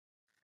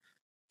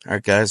All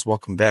right, guys,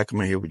 welcome back. I'm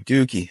here with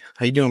Dookie.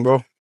 How you doing, bro?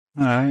 All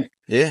right.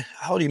 Yeah,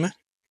 how old are you, man?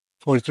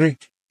 43.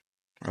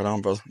 Right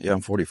on, brother. Yeah,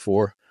 I'm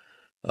 44.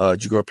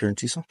 Did you grow up here in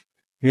Tucson?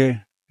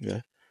 Yeah.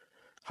 Yeah.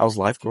 How's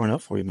life growing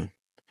up for you, man?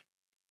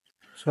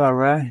 It's all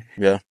right.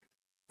 Yeah.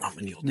 I'm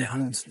gonna kneel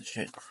down Mhm. and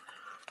shit.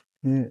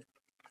 Yeah.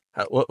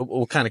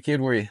 What kind of kid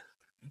were you?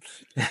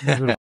 Just a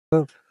little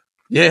up.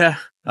 Yeah,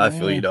 I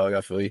feel you, Yeah. dog.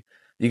 I feel you.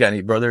 You got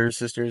any brothers,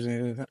 sisters,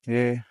 anything like that?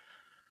 Yeah.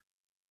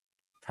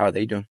 How are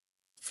they doing?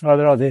 Oh,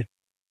 they're all dead.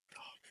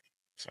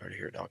 Sorry to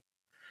hear, dog.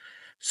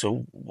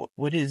 So,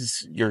 what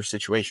is your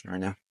situation right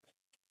now?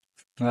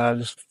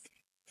 Just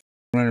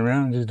running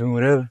around, just doing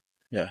whatever.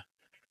 Yeah.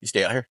 You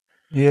stay out here?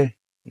 Yeah.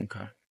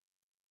 Okay.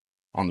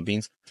 On the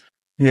beans?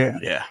 Yeah.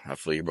 Yeah, I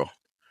feel you, bro.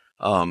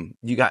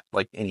 You got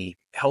like any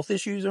health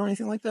issues or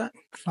anything like that?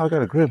 I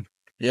got a grip.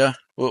 Yeah.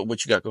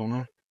 What you got going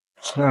on?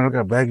 I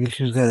got back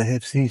issues, got a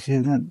hep C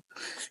shit, not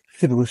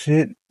typical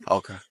shit.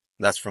 Okay.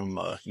 That's from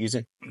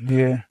using?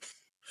 Yeah.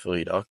 Feel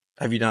you, dog.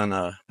 Have you done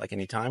like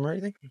any time or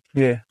anything?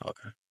 Yeah.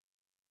 Okay.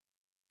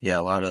 Yeah,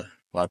 a lot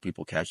of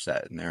people catch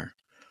that in there.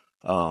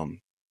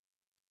 Um,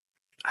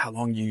 how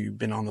long you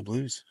been on the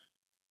blues?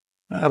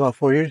 About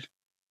 4 years.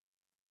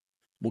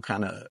 What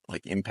kind of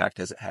like impact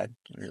has it had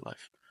on your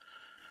life?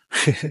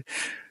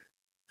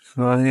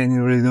 So I ain't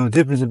really no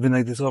difference. I've been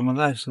like this all my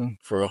life. So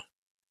For real?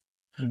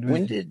 I'm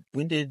When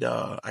doing did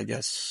I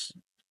guess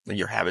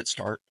your habits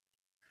start?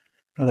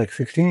 I was like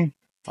 16.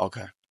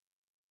 Okay.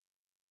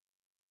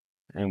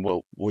 And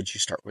what would you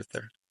start with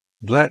there?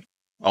 Black.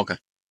 Okay.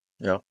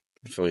 Yeah.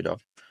 Feel you, dog.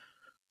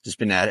 Just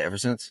been at it ever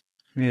since?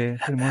 Yeah,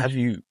 pretty Have much.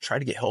 you tried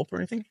to get help or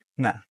anything?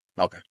 Nah.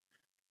 Okay.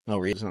 No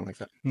reason like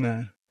that.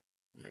 Nah.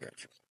 I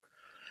got you.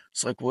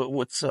 It's like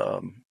what's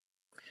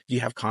do you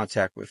have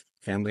contact with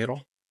family at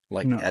all?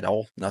 Like No. at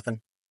all?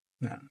 Nothing?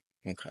 Nah.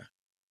 Okay.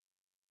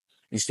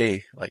 You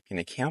stay like in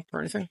a camp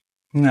or anything?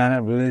 Nah,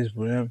 not really. Just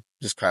whatever.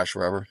 Just crash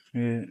wherever?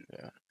 Yeah.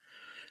 Yeah.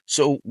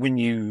 So when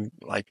you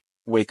like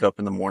wake up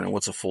in the morning,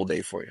 what's a full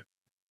day for you?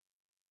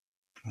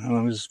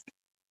 I'm just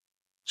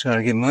trying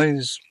to get money,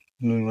 just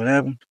doing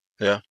whatever.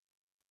 Yeah.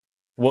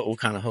 What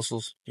kind of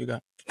hustles you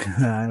got?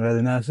 I'd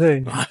rather not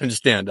say. I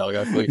understand, dog.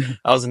 I feel you.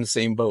 I was in the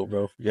same boat,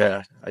 bro.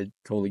 Yeah, I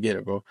totally get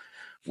it, bro.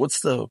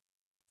 What's the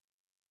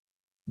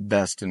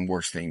best and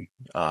worst thing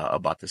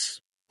about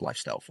this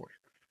lifestyle for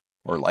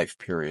you? Or life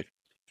period?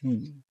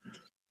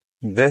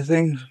 Best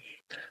thing,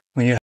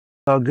 when you're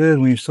all good,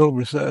 when you're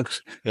sober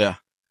sucks. Yeah.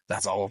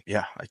 That's all.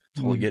 Yeah, I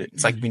totally get it.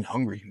 It's like being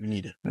hungry. You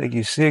need to. Like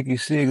you're sick.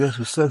 That's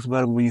what sucks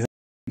about it when you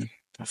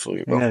I feel you,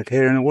 ain't bro. got a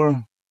care in the world.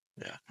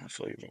 Yeah, I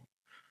feel you, bro.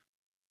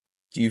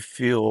 Do you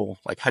feel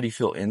like how do you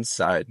feel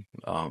inside?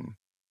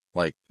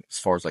 Like as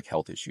far as like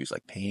health issues,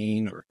 like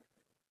pain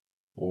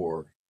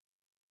or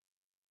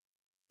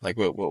like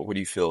what do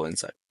you feel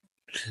inside?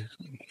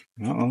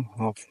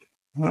 Uh-oh.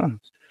 Huh.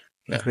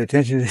 Yeah, Pay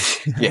attention.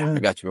 yeah, I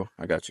got you, bro.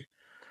 I got you.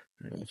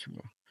 I got you,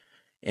 bro.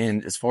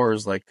 And as far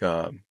as like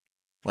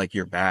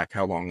your back,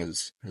 how long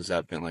has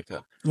that been like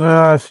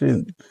that?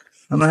 Shit.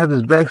 I'm gonna have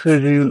this back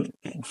surgery.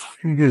 A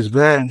few years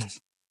back.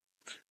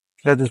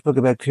 Got this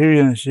fucking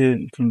bacteria and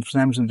shit from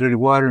slamming some dirty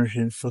water and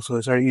shit. So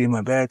it started eating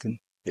my back, and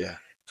Yeah.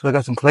 so I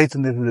got some plates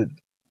in there for the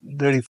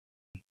dirty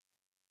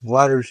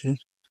water and shit.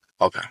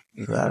 Okay.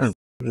 So I don't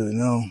really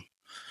know.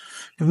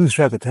 I lose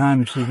track of time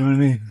and shit. You know what I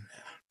mean?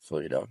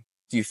 Feel you, dog.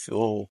 Do you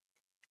feel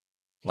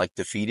like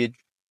defeated?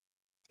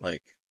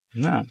 Like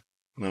Nah.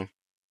 no.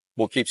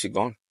 What keeps you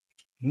going?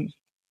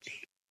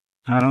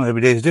 I don't know.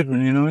 Every day is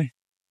different. You know what I mean?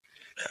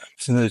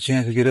 It's another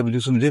chance to get up and do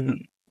something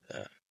different.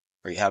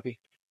 Are you happy?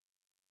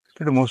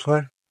 For the most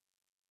part.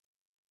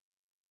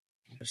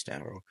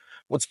 Understand, bro.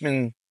 What's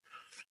been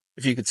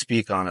if you could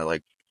speak on it,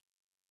 like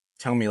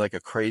tell me like a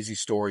crazy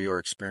story or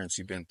experience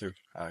you've been through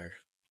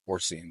or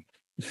seen,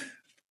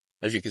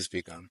 if you could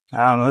speak on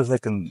I don't know. It's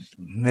like an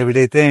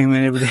everyday thing,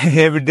 man. Every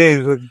day, every day.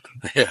 Is like,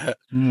 it. Yeah.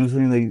 you know what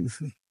I'm saying?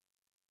 Like,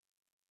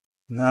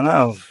 I don't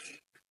know.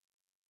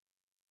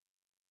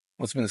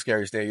 What's been the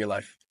scariest day of your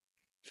life?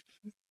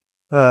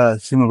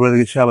 See my brother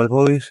get shot by the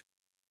police.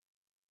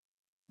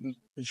 You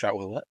shot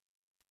with what?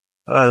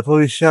 The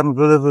police shot my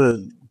brother for,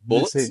 let's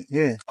Bullets? say,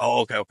 yeah,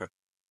 Oh, okay, okay.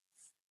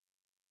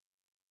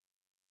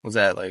 Was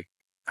that like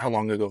how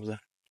long ago was that?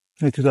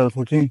 like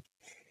 2014.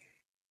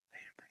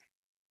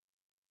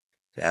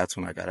 Yeah, that's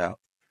when I got out.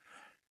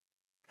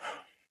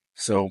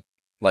 So,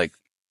 like,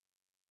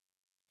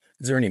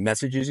 is there any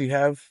messages you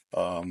have?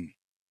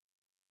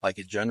 Like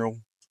in general?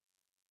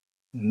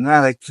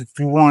 Not like if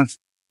you want,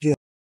 yeah,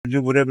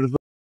 do whatever the fuck.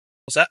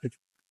 What's that? If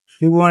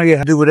you want to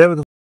get do whatever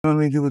the fuck you know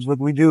what I mean, do what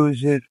we do and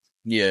shit.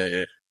 Yeah,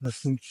 yeah, That's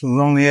some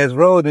lonely ass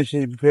road and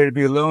shit. Prepare to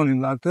be alone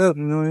and locked up.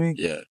 You know what I mean?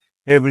 yeah.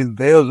 Everybody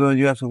bails on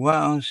you after a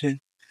while and shit.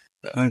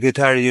 Yeah, Gonna get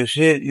tired of your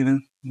shit, you know.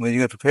 When you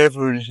got prepared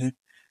for it and shit.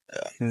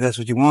 yeah. If that's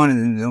what you want,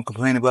 and don't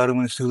complain about it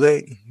when it's too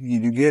late.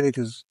 You get it,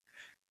 cause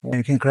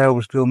you can't cry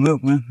over spilled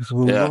milk, man. That's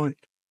what we're Yeah. going.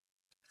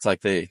 It's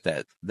like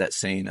that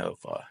saying of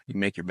you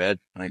make your bed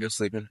and I go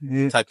sleeping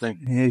Yeah, type thing.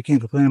 yeah. You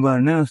can't complain about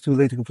it now. It's too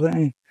late to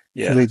complain. Too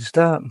Yeah. late to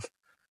stop.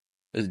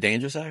 Is it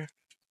dangerous out here?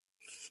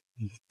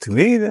 To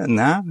me,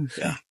 nah.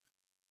 Yeah.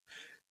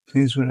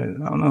 Seems what I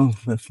don't know.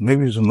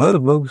 Maybe some other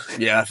folks.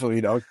 Yeah, I feel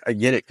you, dog. I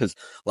get it because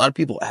a lot of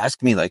people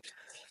ask me like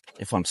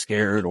if I'm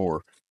scared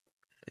or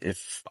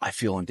if I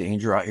feel in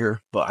danger out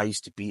here, but I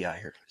used to be out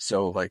here.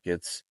 So like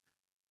it's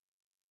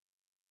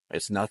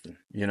nothing,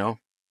 you know?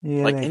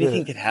 Yeah, Like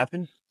anything could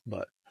happen,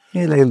 but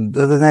like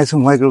the other night,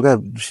 some white girl got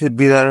shit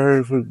beat out of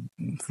her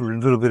for a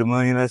little bit of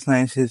money last night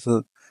and shit.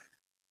 So,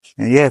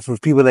 and yeah, for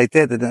people like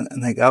that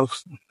like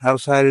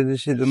outside of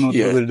this shit, don't know what the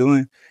fuck yeah, they're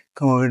doing,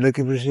 come over here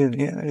looking for shit.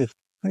 Yeah,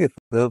 I get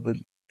fucked up, but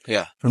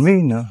yeah, for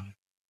me, no.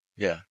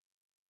 yeah.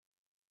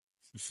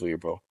 I feel you,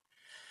 bro.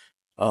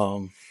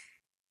 Um,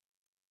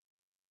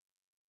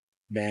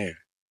 man,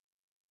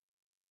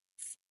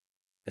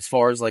 as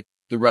far as like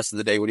the rest of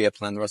the day, what do you have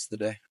planned the rest of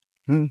the day?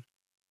 Hmm.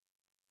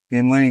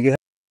 Get money, get.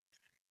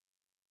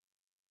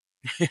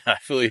 Yeah, I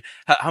feel you.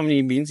 How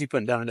many beans you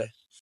putting down today?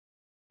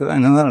 I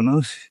don't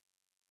know.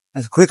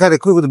 That's quick. How to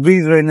quit with the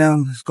beans right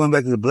now. It's going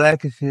back to the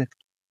black and shit.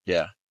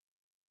 Yeah,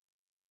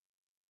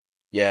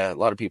 yeah. A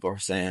lot of people are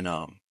saying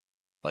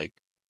like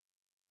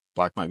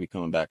black might be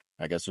coming back.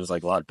 I guess there's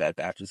like a lot of bad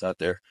batches out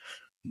there,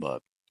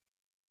 but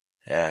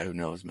yeah, who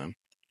knows, man.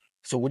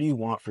 So what do you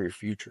want for your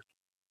future?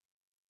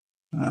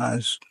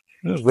 Just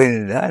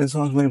waiting to die. This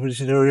song's waiting for this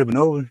shit to hurry up and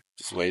over.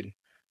 Just waiting.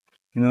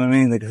 You know what I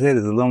mean? Like I said,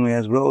 it's a lonely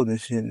ass road and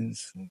shit.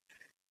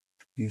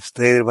 You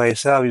stay there by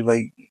yourself. You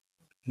like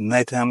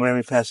nighttime, whatever,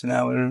 you passing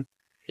out, whatever.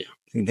 Yeah,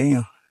 Think,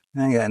 damn,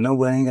 I ain't got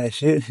nobody, I ain't got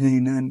shit,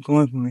 ain't nothing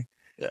going for me.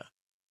 yeah.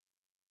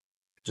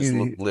 Just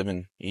Either,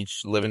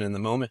 living in the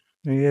moment.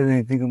 you ever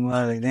ain't think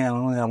about like, damn, I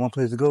only got one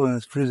place to go and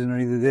it's prison or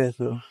either there.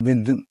 So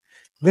been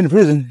to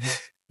prison.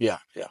 Yeah,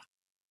 yeah.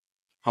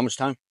 How much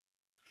time?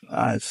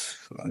 I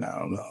don't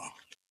know,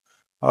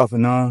 off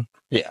and on.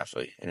 Yeah,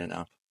 actually, in and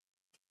out.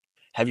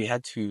 Have you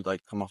had to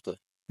like come off the?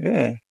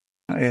 Yeah,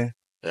 oh, yeah.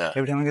 Yeah.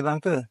 Every time I get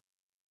locked up,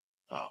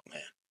 Oh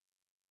man.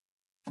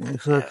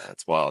 it Yeah, sucks.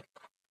 that's wild.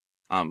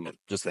 I'm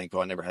just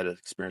thankful I never had to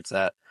experience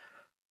that.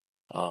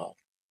 Uh,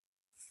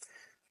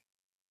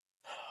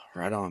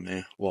 right on,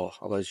 man. Well,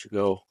 I'll let you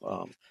go.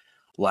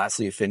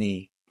 Lastly, if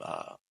any,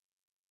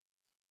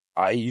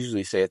 I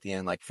usually say at the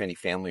end, like if any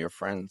family or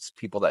friends,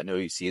 people that know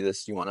you see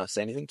this, you want to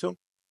say anything to them?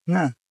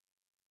 Nah,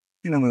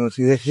 you know me gonna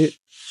see that shit.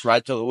 Just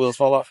ride till the wheels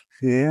fall off.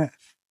 Yeah.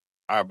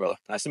 All right, brother.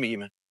 Nice to meet you,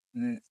 man.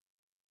 Yeah.